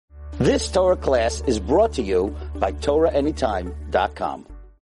This Torah class is brought to you by TorahAnytime.com.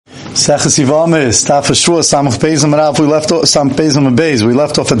 Sechus Yevamos, Tafashua, Samach Beis Amarav. We left off Samach Beis Amarav. We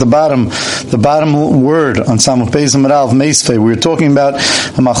left off at the bottom word on Samach Beis Amarav Meisvei. We were talking about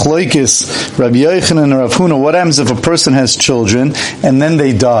Machloikis, Rabbi Yochanan and Rav Huna. What happens if a person has children and then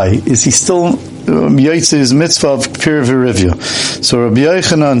they die? Is he still Yaitse his mitzvah of Pir V'Rivya? So Rabbi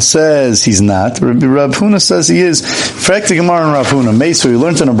Yochanan says he's not. Rav Huna says he is. Frankel Gemara and Rav Huna. Meisvei, we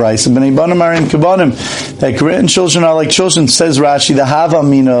learned in a brayso, B'nei banim arim kebanim, that grandchildren are like children. Says Rashi, the Hava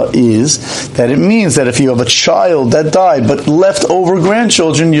Mina is that it means that if you have a child that died but left over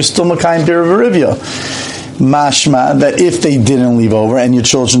grandchildren, you're still Makayim Pir V'Rivya. Mashma, that if they didn't leave over and your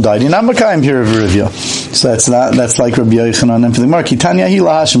children died, you're not Makayim Pir V'Rivya. So that's like Rabbi Yochanan and for the Gemara. Kitanya hi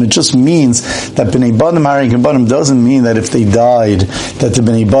lahashim. It just means that B'nei banim haring kebanim doesn't mean that if they died, that the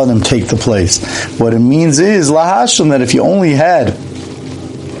B'nei banim take the place. What it means is lahashim, that if you only had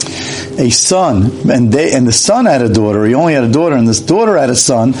a son, and the son had a daughter, he only had a daughter, and this daughter had a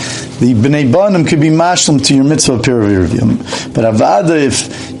son, the B'nei Banim could be mashlim to your mitzvah of Pir V'Rivya. But Avada,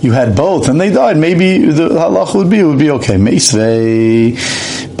 if you had both, and they died, maybe the halach would be okay. Meisvei.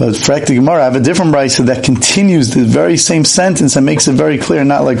 But Frankel Gemara, I have a different brayso that continues the very same sentence and makes it very clear,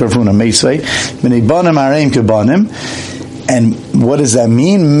 not like Rav Huna. Meisvei. B'nei Banim hareim kebanim. And what does that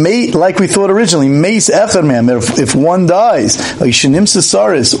mean? Like we thought originally, meis echad me'am. If one dies, like shenim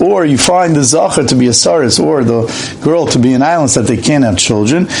sasaris, or you find the zachar to be a saris, or the girl to be an island that they can't have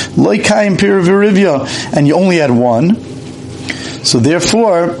children, like kaim pir v'rivya, and you only had one. So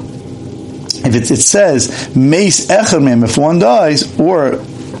therefore, if it says meis echad me'am, if one dies, or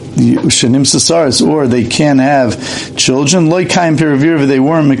shenim sasaris, or they can't have children, like kaim pir v'rivya, they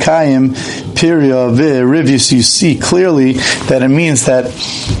weren't mekayim Piriya v'rivya. So you see clearly that it means that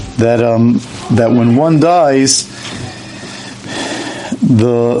when one dies,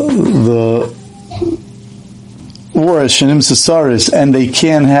 or shenim sasaris, and they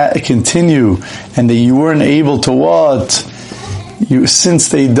can't continue, and that you weren't able to since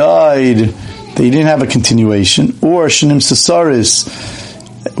they died, they didn't have a continuation, or shenim sasaris,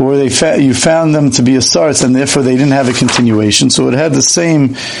 or you found them to be a saris, and therefore they didn't have a continuation. So it had the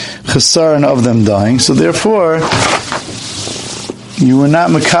same chesaron of them dying. So therefore, you were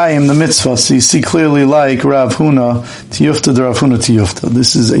not mekayim the mitzvah. So you see clearly, like Rav Huna tiyufta, the Rav Huna tiyufta.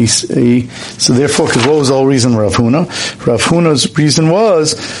 This is so therefore, because what was the whole reason Rav Huna? Rav Huna's reason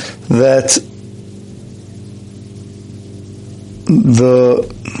was that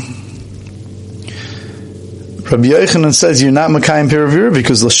Rabbi Yochanan says you're not Makayim Pir V'Rivya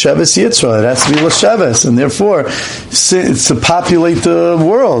because L'Sheves Yitzra, it has to be L'Sheves, and therefore it's to populate the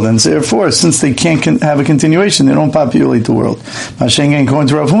world, and therefore since they can't have a continuation, they don't populate the world. Mashengen, according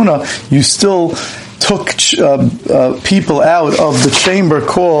to Rav Huna, you still took people out of the chamber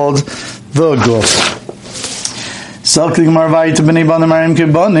called the Guf. Salkli Gemara vayit b'nei banim hareim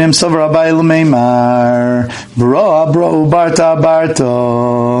kebanim savar abai l'meimar bra ubarta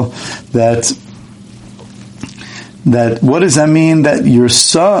barto. That what does that mean? That your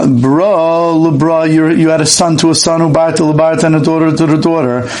son, you had a son to a son, ubarta l'barta, and a daughter to the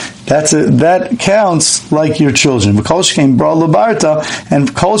daughter. That counts like your children. V'kol shekain bra l'barta, and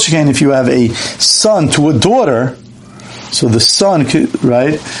v'kol shekain if you have a son to a daughter. So the son,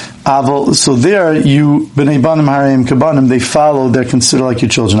 right? So there, you b'nei banim hareim kebanim, they follow. They're considered like your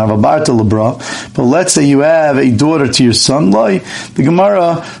children. Avabarta lebra. But let's say you have a daughter to your son. The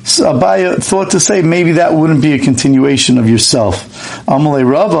Gemara Abaya thought to say maybe that wouldn't be a continuation of yourself. Amalei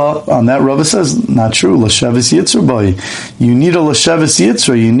Rava, on that Rava says not true. L'sheves yitzra boy. You need a l'sheves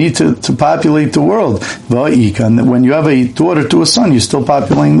yitzra. You need to populate the world. And when you have a daughter to a son, you're still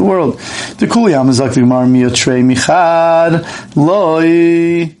populating the world. The kuliyam is like the Gemara miyatrei michad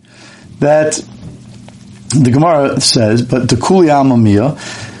loi. That the Gemara says, but the kuli alma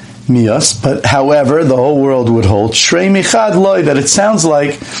mias, but however, the whole world would hold shrei michad loy, that it sounds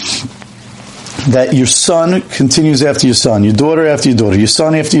like that your son continues after your son, your daughter after your daughter, your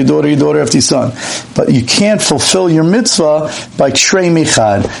son after your daughter after your son. But you can't fulfill your mitzvah by shrei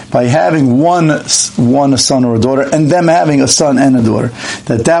michad, by having one a son or a daughter, and them having a son and a daughter.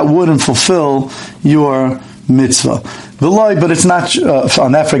 That wouldn't fulfill your mitzvah. V'loi, but it's not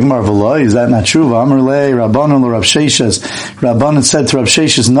on that Gemara. V'loi, is that not true? V'amrlei Rabbanon l'Rav Sheshes. Rabbanon said to Rav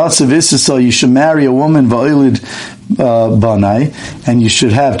Sheshes, "Natsav Issachar, you should marry a woman va'ilid banai, and you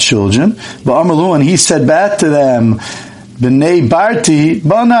should have children." V'amrlu, and he said back to them, "B'nei barti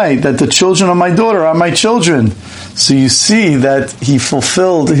banai," that the children of my daughter are my children. So you see that he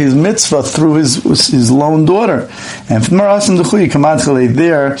fulfilled his mitzvah through his lone daughter. And from Marasim D'Chuy Kamat Chalei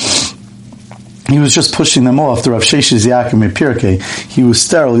there. he was just pushing them off. The Rav Sheshes Yaakov Mepirke, he was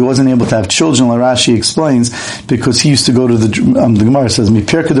sterile. He wasn't able to have children. Like Rashi explains, because he used to go to the Gemara says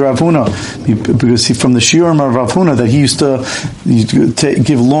Mepirke the Rav Huna, because from the Shiurim of Rav Huna that he used to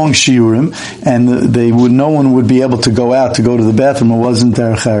give long Shiurim, and no one would be able to go out to go to the bathroom. It wasn't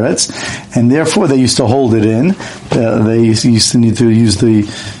their cheretz, and therefore they used to hold it in. They used to need to use the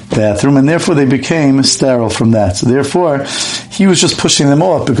bathroom, and therefore they became sterile from that. So therefore, he was just pushing them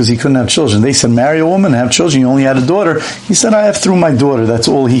off because he couldn't have children. They said, marry a woman, have children. You only had a daughter. He said, I have through my daughter. That's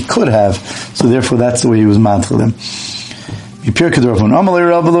all he could have. So therefore, that's the way he was mad for them. Rabba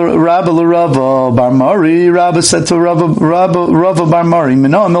said to Rabba Bar Mari,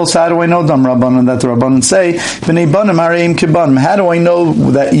 how do I know them, Rabbanan, that the Rabbanan say, how do I know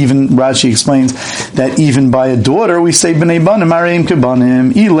that even, Rashi explains, that even by a daughter, we say,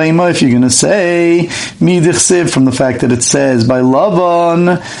 Ilema, if you're going to say, from the fact that it says, by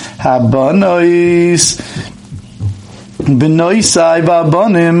Lavan, Habanois, Benoisai,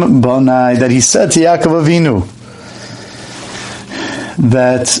 Babanim, Bonai, that he said to Yaakov Avinu,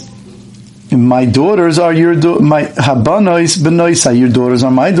 that my daughters are your my habanois benoisa, your daughters are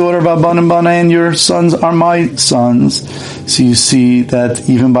my daughter, babanim bana, and your sons are my sons. So you see that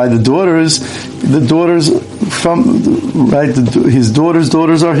even by the daughters from his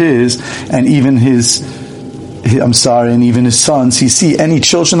daughters are his, and even and even his sons. You see any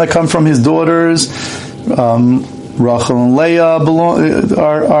children that come from his daughters, Rachel and Leah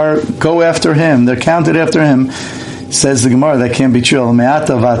go after him. They're counted after him. Says the Gemara, that can't be true.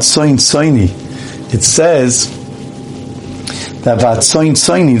 It says that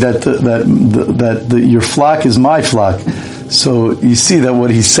that your flock is my flock. So you see that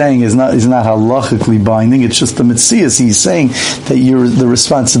what he's saying is not halachically binding. It's just the mitzias. He's saying that the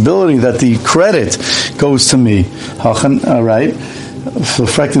responsibility, that the credit goes to me. All right. So,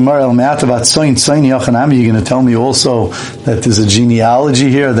 you're going to tell me also that there's a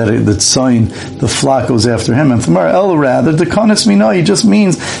genealogy here, that the flock goes after him. And rather, the kanas mina, he just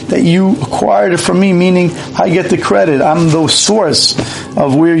means that you acquired it from me, meaning I get the credit. I'm the source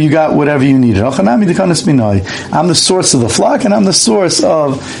of where you got whatever you needed. I'm the source of the flock, and I'm the source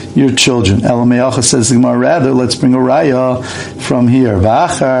of your children. Says the Gemara, rather, let's bring a raya from here.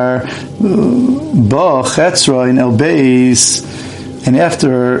 And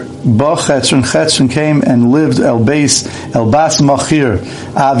after Ba Chetzron came and lived El Bas Machir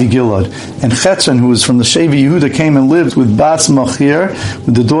Avi Gilad, and Chetzron, who was from the Shevi Yehuda, came and lived with Bas Machir,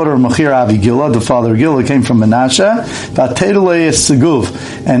 with the daughter of Machir Avi Gilad. The father of Gilad came from Menashe.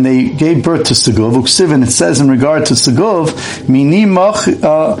 And they gave birth to Seguv. Uksiv, and it says in regard to Seguv, Mini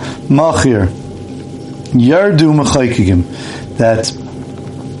Machir Yardu Machaykigim, that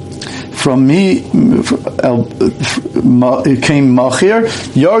from me it came Machir,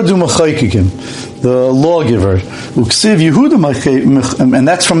 Yardu Machaykikim, the lawgiver. Uksiv Yehuda, and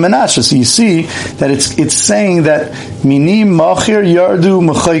that's from Menashe. So you see that it's saying that Mini Machir Yardu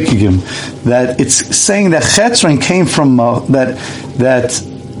Machaykikim, that it's saying that Chetzron came from that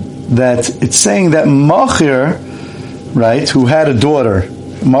it's saying that Machir, right, who had a daughter,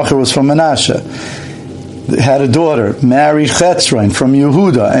 Machir was from Menashe, had a daughter, married Chetzron from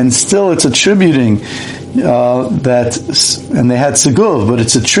Yehuda, and still it's attributing that, and they had Seguv, but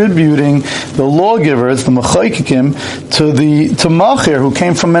it's attributing the lawgivers, the Machaykikim, to Machir, who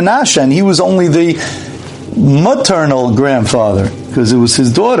came from Menashe, and he was only the maternal grandfather, because it was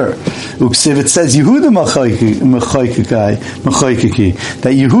his daughter. Uksiv, it says Yehuda Machaykiki,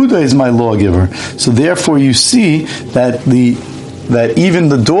 that Yehuda is my lawgiver. So therefore you see that even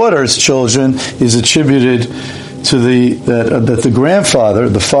the daughter's children is attributed to that the grandfather,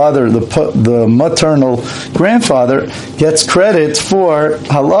 the maternal grandfather, gets credit for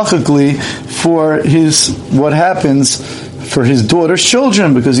halachically for what happens for his daughter's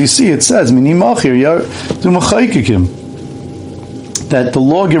children, because you see it says Mini Machir Yardu Machaykikim, that the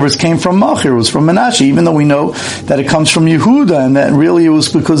lawgivers came from Machir, was from Menashe, even though we know that it comes from Yehuda, and that really it was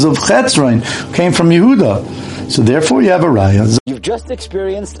because of Chetzron, who came from Yehuda. So therefore you have a raya. You've just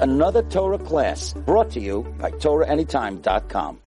experienced another Torah class brought to you by TorahAnytime.com.